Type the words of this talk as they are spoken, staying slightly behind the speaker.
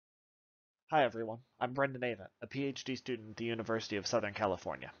Hi everyone, I'm Brendan Avent, a PhD student at the University of Southern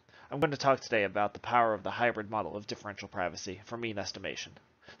California. I'm going to talk today about the power of the hybrid model of differential privacy for mean estimation.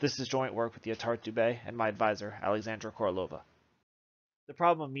 This is joint work with Yatharth Dubey and my advisor, Aleksandra Korolova. The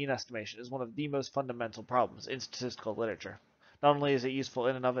problem of mean estimation is one of the most fundamental problems in statistical literature. Not only is it useful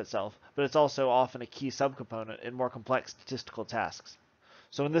in and of itself, but it's also often a key subcomponent in more complex statistical tasks.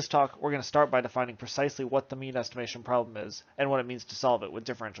 So in this talk, we're going to start by defining precisely what the mean estimation problem is and what it means to solve it with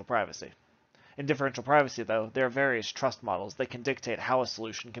differential privacy. In differential privacy, though, there are various trust models that can dictate how a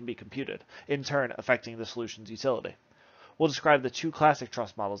solution can be computed, in turn affecting the solution's utility. We'll describe the two classic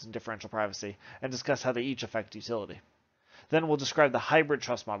trust models in differential privacy and discuss how they each affect utility. Then we'll describe the hybrid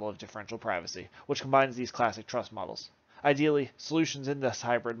trust model of differential privacy, which combines these classic trust models. Ideally, solutions in this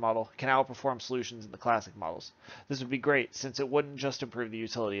hybrid model can outperform solutions in the classic models. This would be great since it wouldn't just improve the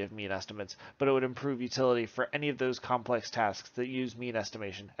utility of mean estimates, but it would improve utility for any of those complex tasks that use mean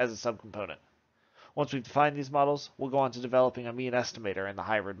estimation as a subcomponent. Once we've defined these models, we'll go on to developing a mean estimator in the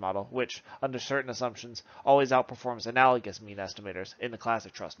hybrid model, which, under certain assumptions, always outperforms analogous mean estimators in the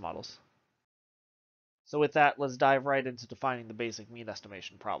classic trust models. So with that, let's dive right into defining the basic mean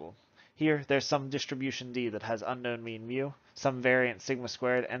estimation problem. Here, there's some distribution D that has unknown mean mu, some variance sigma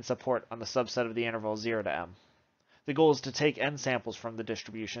squared, and support on the subset of the interval 0 to m. The goal is to take n samples from the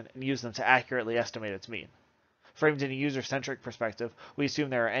distribution and use them to accurately estimate its mean. Framed in a user-centric perspective, we assume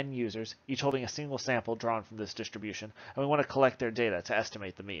there are n users, each holding a single sample drawn from this distribution, and we want to collect their data to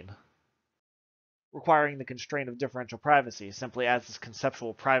estimate the mean. Requiring the constraint of differential privacy simply adds this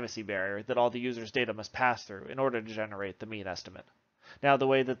conceptual privacy barrier that all the user's data must pass through in order to generate the mean estimate. Now, the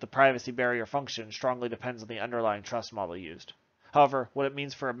way that the privacy barrier functions strongly depends on the underlying trust model used. However, what it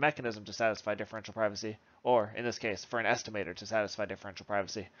means for a mechanism to satisfy differential privacy, or, in this case, for an estimator to satisfy differential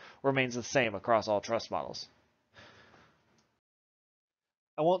privacy, remains the same across all trust models.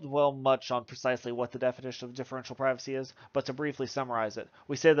 I won't dwell much on precisely what the definition of differential privacy is, but to briefly summarize it,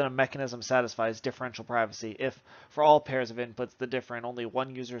 we say that a mechanism satisfies differential privacy if, for all pairs of inputs that differ in only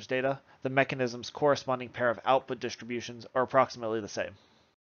one user's data, the mechanism's corresponding pair of output distributions are approximately the same.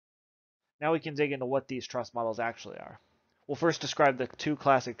 Now we can dig into what these trust models actually are. We'll first describe the two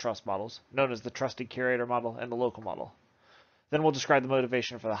classic trust models, known as the trusted curator model and the local model. Then we'll describe the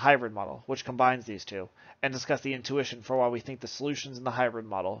motivation for the hybrid model, which combines these two, and discuss the intuition for why we think the solutions in the hybrid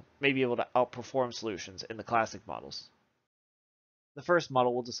model may be able to outperform solutions in the classic models. The first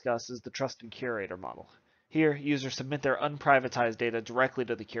model we'll discuss is the trusted curator model. Here, users submit their unprivatized data directly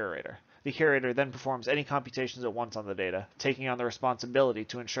to the curator. The curator then performs any computations it wants on the data, taking on the responsibility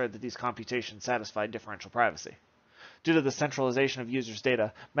to ensure that these computations satisfy differential privacy. Due to the centralization of users'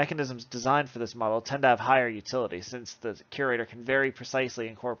 data, mechanisms designed for this model tend to have higher utility since the curator can very precisely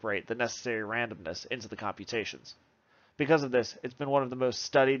incorporate the necessary randomness into the computations. Because of this, it's been one of the most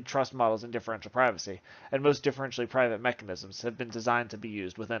studied trust models in differential privacy, and most differentially private mechanisms have been designed to be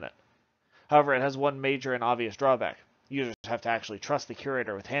used within it. However, it has one major and obvious drawback. Users have to actually trust the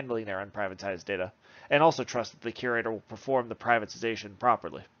curator with handling their unprivatized data, and also trust that the curator will perform the privatization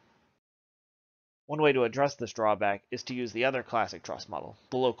properly. One way to address this drawback is to use the other classic trust model,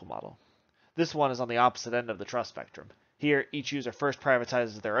 the local model. This one is on the opposite end of the trust spectrum. Here, each user first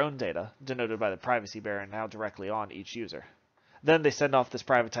privatizes their own data, denoted by the privacy barrier now directly on each user. Then they send off this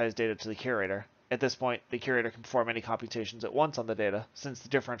privatized data to the curator. At this point, the curator can perform any computations at once on the data, since the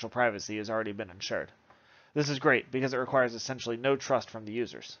differential privacy has already been ensured. This is great because it requires essentially no trust from the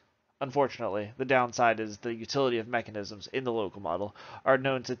users. Unfortunately, the downside is the utility of mechanisms in the local model are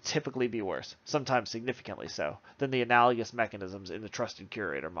known to typically be worse, sometimes significantly so, than the analogous mechanisms in the trusted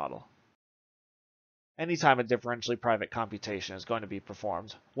curator model. Anytime a differentially private computation is going to be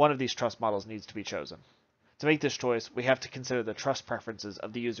performed, one of these trust models needs to be chosen. To make this choice, we have to consider the trust preferences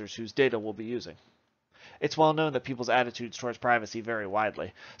of the users whose data we'll be using. It's well known that people's attitudes towards privacy vary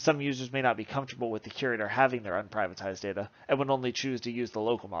widely. Some users may not be comfortable with the curator having their unprivatized data and would only choose to use the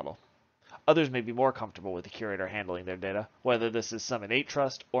local model. Others may be more comfortable with the curator handling their data, whether this is some innate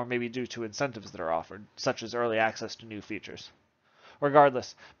trust or maybe due to incentives that are offered, such as early access to new features.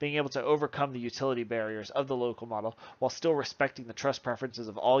 Regardless, being able to overcome the utility barriers of the local model while still respecting the trust preferences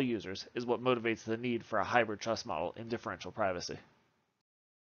of all users is what motivates the need for a hybrid trust model in differential privacy.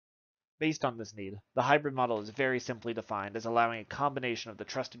 Based on this need, the hybrid model is very simply defined as allowing a combination of the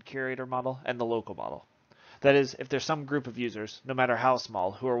trusted curator model and the local model. That is, if there's some group of users, no matter how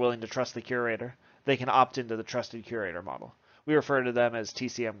small, who are willing to trust the curator, they can opt into the trusted curator model. We refer to them as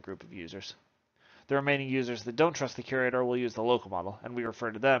TCM group of users. The remaining users that don't trust the curator will use the local model, and we refer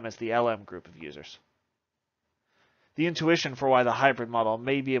to them as the LM group of users. The intuition for why the hybrid model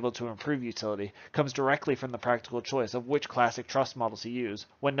may be able to improve utility comes directly from the practical choice of which classic trust model to use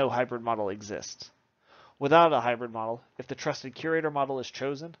when no hybrid model exists. Without a hybrid model, if the trusted curator model is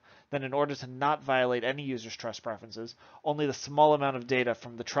chosen, then in order to not violate any user's trust preferences, only the small amount of data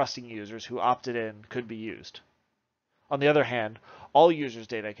from the trusting users who opted in could be used. On the other hand, all users'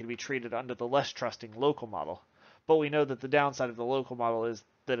 data can be treated under the less trusting local model, but we know that the downside of the local model is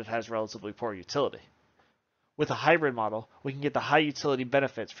that it has relatively poor utility. With a hybrid model, we can get the high utility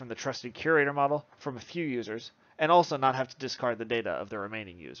benefits from the trusted curator model from a few users, and also not have to discard the data of the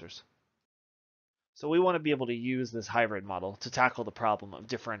remaining users. So we want to be able to use this hybrid model to tackle the problem of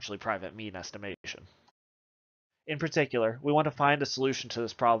differentially private mean estimation. In particular, we want to find a solution to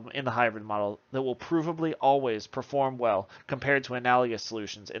this problem in the hybrid model that will provably always perform well compared to analogous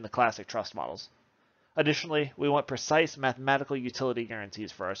solutions in the classic trust models. Additionally, we want precise mathematical utility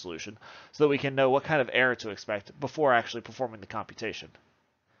guarantees for our solution so that we can know what kind of error to expect before actually performing the computation.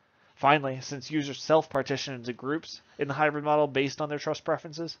 Finally, since users self-partition into groups in the hybrid model based on their trust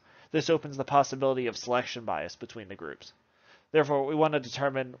preferences, this opens the possibility of selection bias between the groups. Therefore, we want to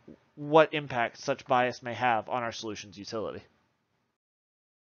determine what impact such bias may have on our solution's utility.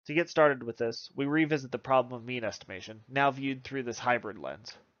 To get started with this, we revisit the problem of mean estimation, now viewed through this hybrid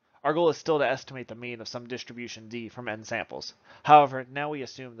lens. Our goal is still to estimate the mean of some distribution d from n samples. However, now we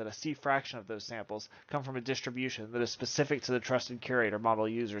assume that a c fraction of those samples come from a distribution that is specific to the trusted curator model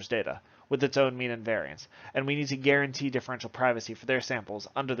user's data, with its own mean and variance, and we need to guarantee differential privacy for their samples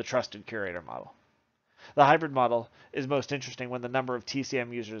under the trusted curator model. The hybrid model is most interesting when the number of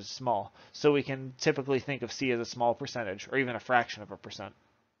TCM users is small, so we can typically think of c as a small percentage, or even a fraction of a percent.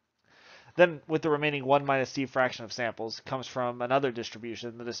 Then, with the remaining 1 minus c fraction of samples, comes from another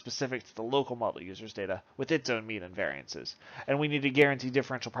distribution that is specific to the local model user's data, with its own mean and variances, and we need to guarantee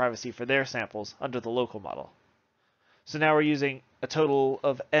differential privacy for their samples under the local model. So now we're using a total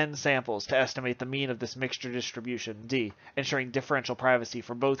of n samples to estimate the mean of this mixture distribution, d, ensuring differential privacy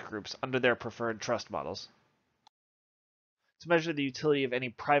for both groups under their preferred trust models. To measure the utility of any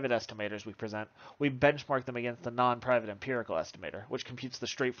private estimators we present, we benchmark them against the non-private empirical estimator, which computes the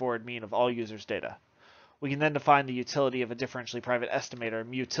straightforward mean of all users' data. We can then define the utility of a differentially private estimator,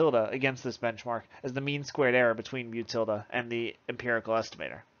 mu tilde, against this benchmark as the mean squared error between mu tilde and the empirical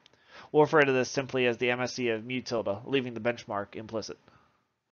estimator. We'll refer to this simply as the MSE of mu tilde, leaving the benchmark implicit.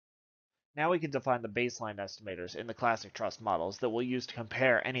 Now we can define the baseline estimators in the classic trust models that we'll use to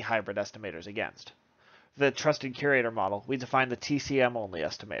compare any hybrid estimators against. For the trusted curator model, we define the TCM-only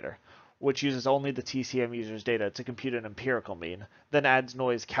estimator, which uses only the TCM user's data to compute an empirical mean, then adds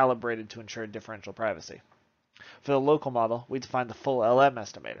noise calibrated to ensure differential privacy. For the local model, we define the full LM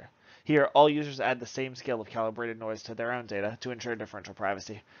estimator. Here, all users add the same scale of calibrated noise to their own data to ensure differential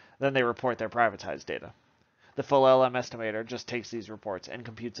privacy. Then they report their privatized data. The full LM estimator just takes these reports and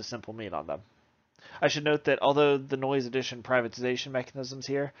computes a simple mean on them. I should note that although the noise addition privatization mechanisms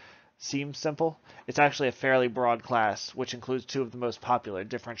here seem simple, it's actually a fairly broad class, which includes two of the most popular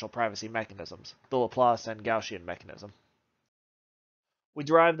differential privacy mechanisms, the Laplace and Gaussian mechanism. We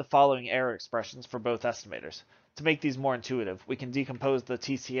derive the following error expressions for both estimators. To make these more intuitive, we can decompose the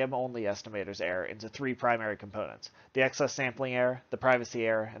TCM-only estimator's error into three primary components: the excess sampling error, the privacy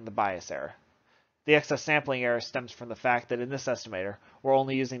error, and the bias error. The excess sampling error stems from the fact that in this estimator, we're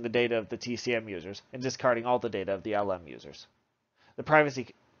only using the data of the TCM users and discarding all the data of the LM users. The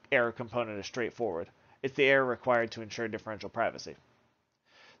privacy error component is straightforward. It's the error required to ensure differential privacy.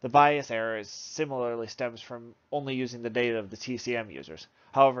 The bias error similarly stems from only using the data of the TCM users.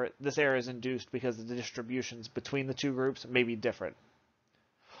 However, this error is induced because the distributions between the two groups may be different.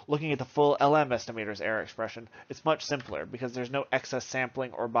 Looking at the full LM estimator's error expression, it's much simpler because there's no excess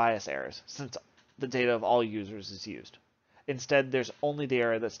sampling or bias errors, since the data of all users is used. Instead, there's only the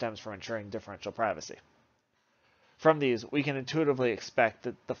error that stems from ensuring differential privacy. From these, we can intuitively expect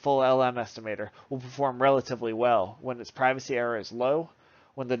that the full LM estimator will perform relatively well when its privacy error is low,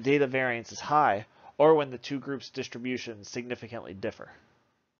 when the data variance is high, or when the two groups' distributions significantly differ.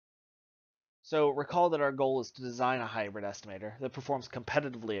 So recall that our goal is to design a hybrid estimator that performs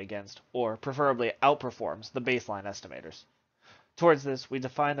competitively against, or preferably outperforms, the baseline estimators. Towards this, we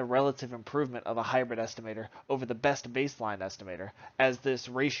define the relative improvement of a hybrid estimator over the best baseline estimator as this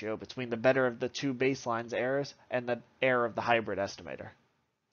ratio between the better of the two baselines errors and the error of the hybrid estimator.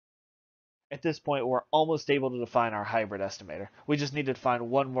 At this point, we're almost able to define our hybrid estimator. We just need to define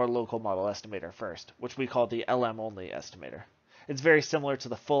one more local model estimator first, which we call the LM-only estimator. It's very similar to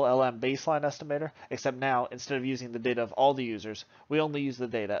the full LM baseline estimator, except now, instead of using the data of all the users, we only use the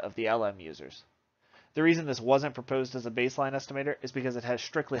data of the LM users. The reason this wasn't proposed as a baseline estimator is because it has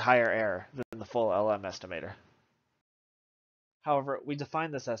strictly higher error than the full LM estimator. However, we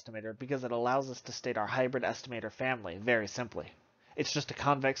define this estimator because it allows us to state our hybrid estimator family very simply. It's just a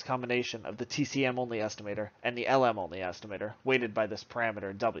convex combination of the TCM-only estimator and the LM-only estimator, weighted by this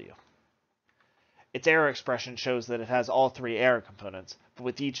parameter W. Its error expression shows that it has all three error components, but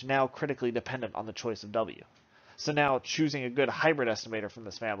with each now critically dependent on the choice of W. So now, choosing a good hybrid estimator from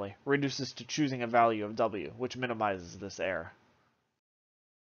this family reduces to choosing a value of W, which minimizes this error.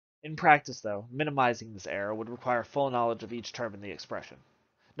 In practice, though, minimizing this error would require full knowledge of each term in the expression.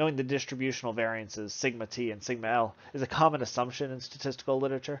 Knowing the distributional variances sigma t and sigma l is a common assumption in statistical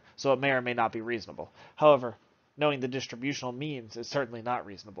literature, so it may or may not be reasonable. However, knowing the distributional means is certainly not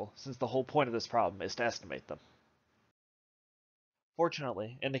reasonable, since the whole point of this problem is to estimate them.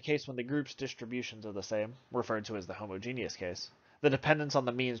 Fortunately, in the case when the group's distributions are the same, referred to as the homogeneous case, the dependence on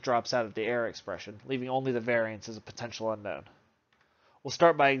the means drops out of the error expression, leaving only the variance as a potential unknown. We'll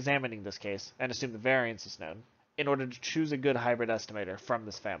start by examining this case, and assume the variance is known, in order to choose a good hybrid estimator from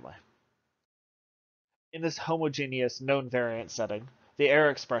this family. In this homogeneous known variance setting, the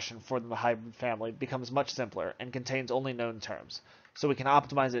error expression for the hybrid family becomes much simpler and contains only known terms, so we can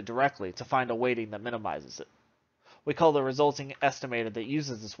optimize it directly to find a weighting that minimizes it. We call the resulting estimator that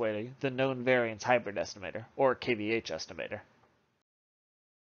uses this weighting the known variance hybrid estimator, or KVH estimator.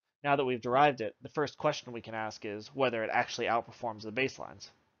 Now that we've derived it, the first question we can ask is whether it actually outperforms the baselines.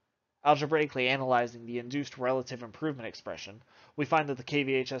 Algebraically analyzing the induced relative improvement expression, we find that the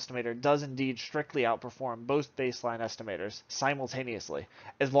KVH estimator does indeed strictly outperform both baseline estimators simultaneously,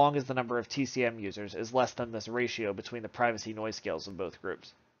 as long as the number of TCM users is less than this ratio between the privacy noise scales of both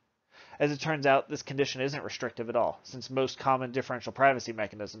groups. As it turns out, this condition isn't restrictive at all, since most common differential privacy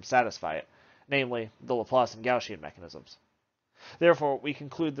mechanisms satisfy it, namely the Laplace and Gaussian mechanisms. Therefore, we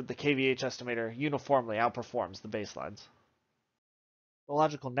conclude that the KVH estimator uniformly outperforms the baselines. The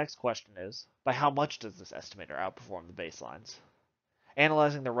logical next question is, by how much does this estimator outperform the baselines?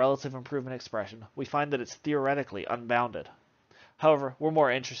 Analyzing the relative improvement expression, we find that it's theoretically unbounded. However, we're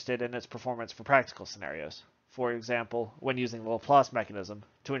more interested in its performance for practical scenarios. For example, when using the Laplace mechanism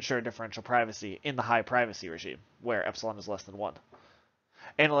to ensure differential privacy in the high privacy regime, where epsilon is less than 1.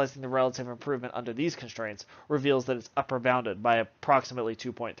 Analyzing the relative improvement under these constraints reveals that it's upper bounded by approximately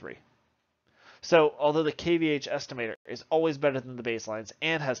 2.3. So, although the KVH estimator is always better than the baselines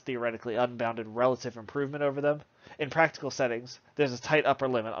and has theoretically unbounded relative improvement over them, in practical settings, there's a tight upper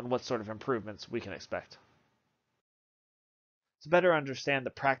limit on what sort of improvements we can expect. To better understand the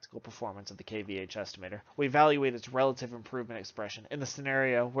practical performance of the KVH estimator, we evaluate its relative improvement expression in the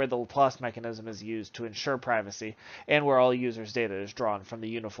scenario where the Laplace mechanism is used to ensure privacy and where all users' data is drawn from the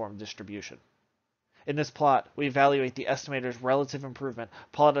uniform distribution. In this plot, we evaluate the estimator's relative improvement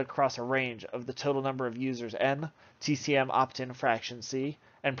plotted across a range of the total number of users n, TCM opt-in fraction c,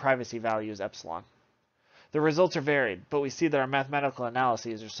 and privacy values epsilon. The results are varied, but we see that our mathematical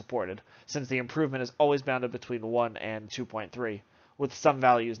analyses are supported, since the improvement is always bounded between 1 and 2.3, with some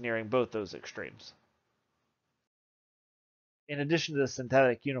values nearing both those extremes. In addition to the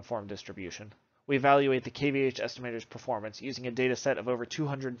synthetic uniform distribution, we evaluate the KVH estimator's performance using a data set of over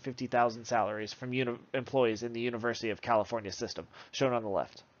 250,000 salaries from employees in the University of California system, shown on the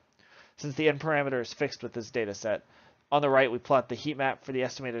left. Since the n parameter is fixed with this data set, on the right we plot the heat map for the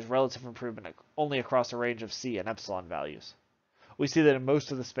estimator's relative improvement only across a range of c and epsilon values. We see that in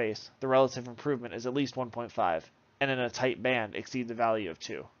most of the space, the relative improvement is at least 1.5, and in a tight band exceeds a value of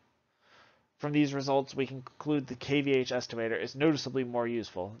 2. From these results, we can conclude the KVH estimator is noticeably more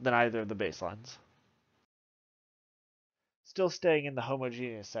useful than either of the baselines. Still staying in the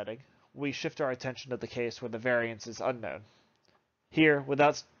homogeneous setting, we shift our attention to the case where the variance is unknown. Here,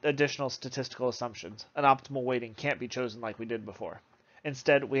 without additional statistical assumptions, an optimal weighting can't be chosen like we did before.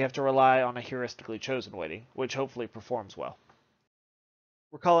 Instead, we have to rely on a heuristically chosen weighting, which hopefully performs well.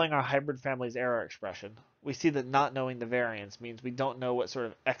 Recalling our hybrid family's error expression, we see that not knowing the variance means we don't know what sort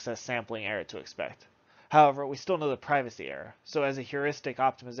of excess sampling error to expect. However, we still know the privacy error, so as a heuristic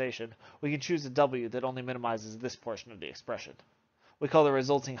optimization, we can choose a W that only minimizes this portion of the expression. We call the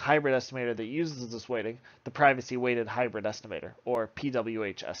resulting hybrid estimator that uses this weighting the privacy-weighted hybrid estimator, or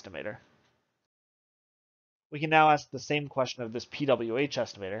PWH estimator. We can now ask the same question of this PWH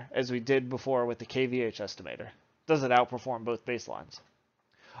estimator as we did before with the KVH estimator. Does it outperform both baselines?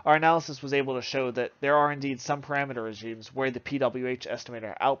 Our analysis was able to show that there are indeed some parameter regimes where the PWH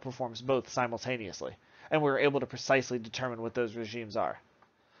estimator outperforms both simultaneously, and we were able to precisely determine what those regimes are.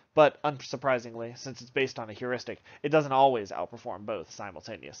 But, unsurprisingly, since it's based on a heuristic, it doesn't always outperform both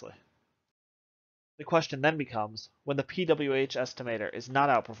simultaneously. The question then becomes, when the PWH estimator is not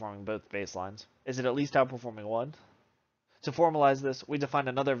outperforming both baselines, is it at least outperforming one? To formalize this, we define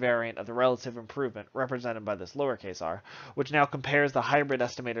another variant of the relative improvement, represented by this lowercase r, which now compares the hybrid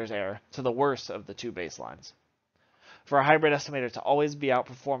estimator's error to the worst of the two baselines. For a hybrid estimator to always be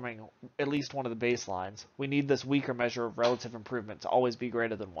outperforming at least one of the baselines, we need this weaker measure of relative improvement to always be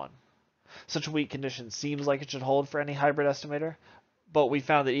greater than 1. Such a weak condition seems like it should hold for any hybrid estimator, but we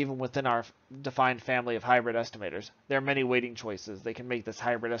found that even within our defined family of hybrid estimators, there are many weighting choices that can make this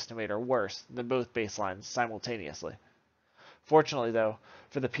hybrid estimator worse than both baselines simultaneously. Fortunately, though,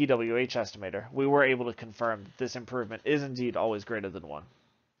 for the PWH estimator, we were able to confirm that this improvement is indeed always greater than 1.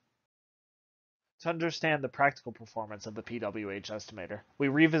 To understand the practical performance of the PWH estimator, we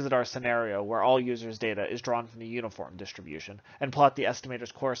revisit our scenario where all users' data is drawn from the uniform distribution, and plot the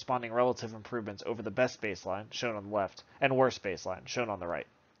estimator's corresponding relative improvements over the best baseline, shown on the left, and worst baseline, shown on the right.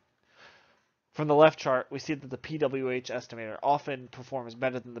 From the left chart, we see that the PWH estimator often performs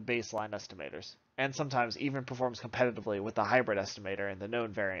better than the baseline estimators, and sometimes even performs competitively with the hybrid estimator in the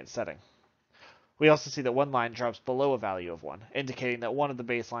known variance setting. We also see that one line drops below a value of 1, indicating that one of the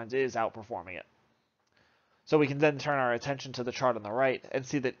baselines is outperforming it. So we can then turn our attention to the chart on the right and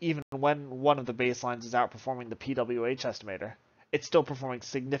see that even when one of the baselines is outperforming the PWH estimator, it's still performing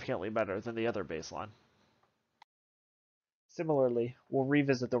significantly better than the other baseline. Similarly, we'll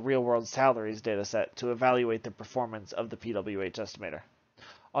revisit the real-world salaries dataset to evaluate the performance of the PWH estimator.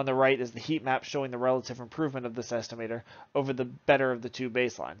 On the right is the heat map showing the relative improvement of this estimator over the better of the two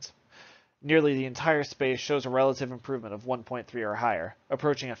baselines. Nearly the entire space shows a relative improvement of 1.3 or higher,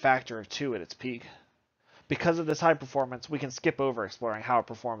 approaching a factor of 2 at its peak. Because of this high performance, we can skip over exploring how it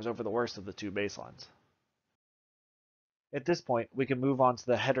performs over the worst of the two baselines. At this point, we can move on to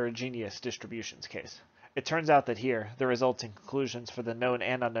the heterogeneous distributions case. It turns out that here, the resulting conclusions for the known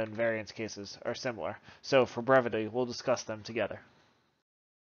and unknown variance cases are similar, so for brevity, we'll discuss them together.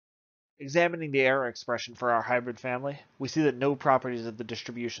 Examining the error expression for our hybrid family, we see that no properties of the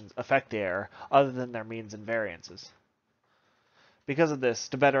distributions affect the error other than their means and variances. Because of this,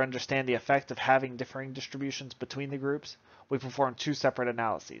 to better understand the effect of having differing distributions between the groups, we perform two separate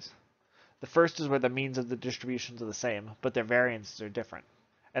analyses. The first is where the means of the distributions are the same, but their variances are different.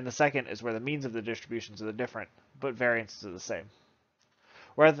 And the second is where the means of the distributions are different, but variances are the same.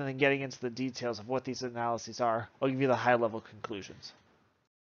 Rather than getting into the details of what these analyses are, I'll give you the high-level conclusions.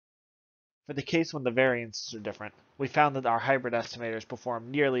 For the case when the variances are different, we found that our hybrid estimators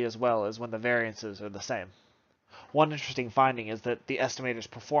perform nearly as well as when the variances are the same. One interesting finding is that the estimator's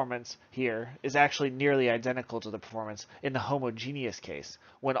performance here is actually nearly identical to the performance in the homogeneous case,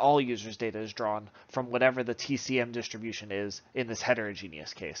 when all users' data is drawn from whatever the TCM distribution is in this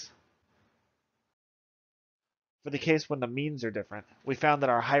heterogeneous case. For the case when the means are different, we found that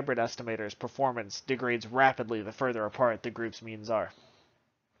our hybrid estimator's performance degrades rapidly the further apart the group's means are.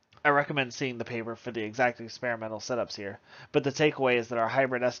 I recommend seeing the paper for the exact experimental setups here, but the takeaway is that our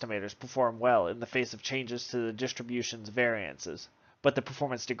hybrid estimators perform well in the face of changes to the distribution's variances, but the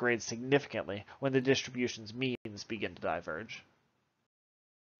performance degrades significantly when the distribution's means begin to diverge.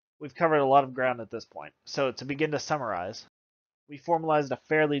 We've covered a lot of ground at this point, so to begin to summarize, we formalized a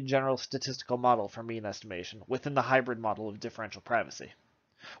fairly general statistical model for mean estimation within the hybrid model of differential privacy.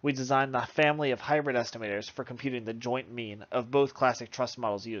 We designed the family of hybrid estimators for computing the joint mean of both classic trust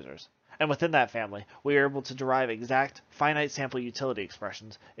models users. And within that family, we are able to derive exact, finite sample utility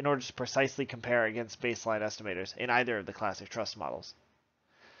expressions in order to precisely compare against baseline estimators in either of the classic trust models.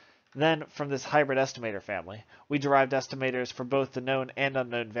 Then, from this hybrid estimator family, we derived estimators for both the known and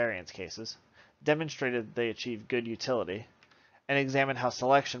unknown variance cases, demonstrated that they achieve good utility, and examined how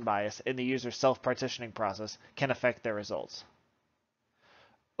selection bias in the user's self-partitioning process can affect their results.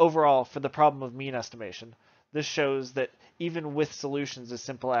 Overall, for the problem of mean estimation, this shows that even with solutions as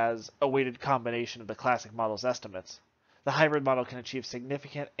simple as a weighted combination of the classic model's estimates, the hybrid model can achieve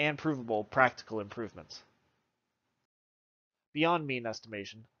significant and provable practical improvements. Beyond mean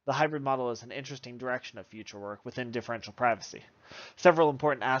estimation, the hybrid model is an interesting direction of future work within differential privacy. Several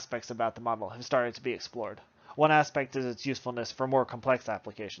important aspects about the model have started to be explored. One aspect is its usefulness for more complex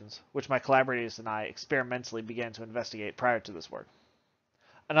applications, which my collaborators and I experimentally began to investigate prior to this work.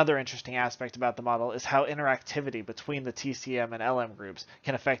 Another interesting aspect about the model is how interactivity between the TCM and LM groups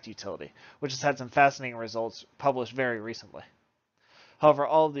can affect utility, which has had some fascinating results published very recently. However,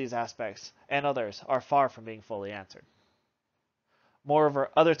 all of these aspects, and others, are far from being fully answered. Moreover,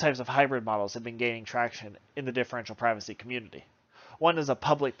 other types of hybrid models have been gaining traction in the differential privacy community. One is a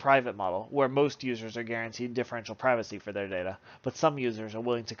public-private model, where most users are guaranteed differential privacy for their data, but some users are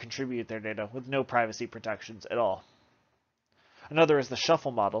willing to contribute their data with no privacy protections at all. Another is the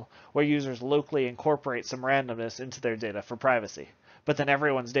shuffle model, where users locally incorporate some randomness into their data for privacy, but then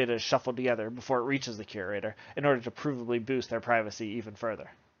everyone's data is shuffled together before it reaches the curator in order to provably boost their privacy even further.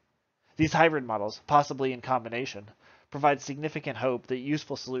 These hybrid models, possibly in combination, provide significant hope that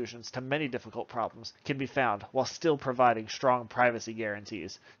useful solutions to many difficult problems can be found while still providing strong privacy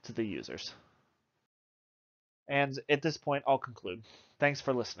guarantees to the users. And at this point, I'll conclude. Thanks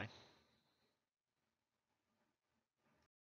for listening.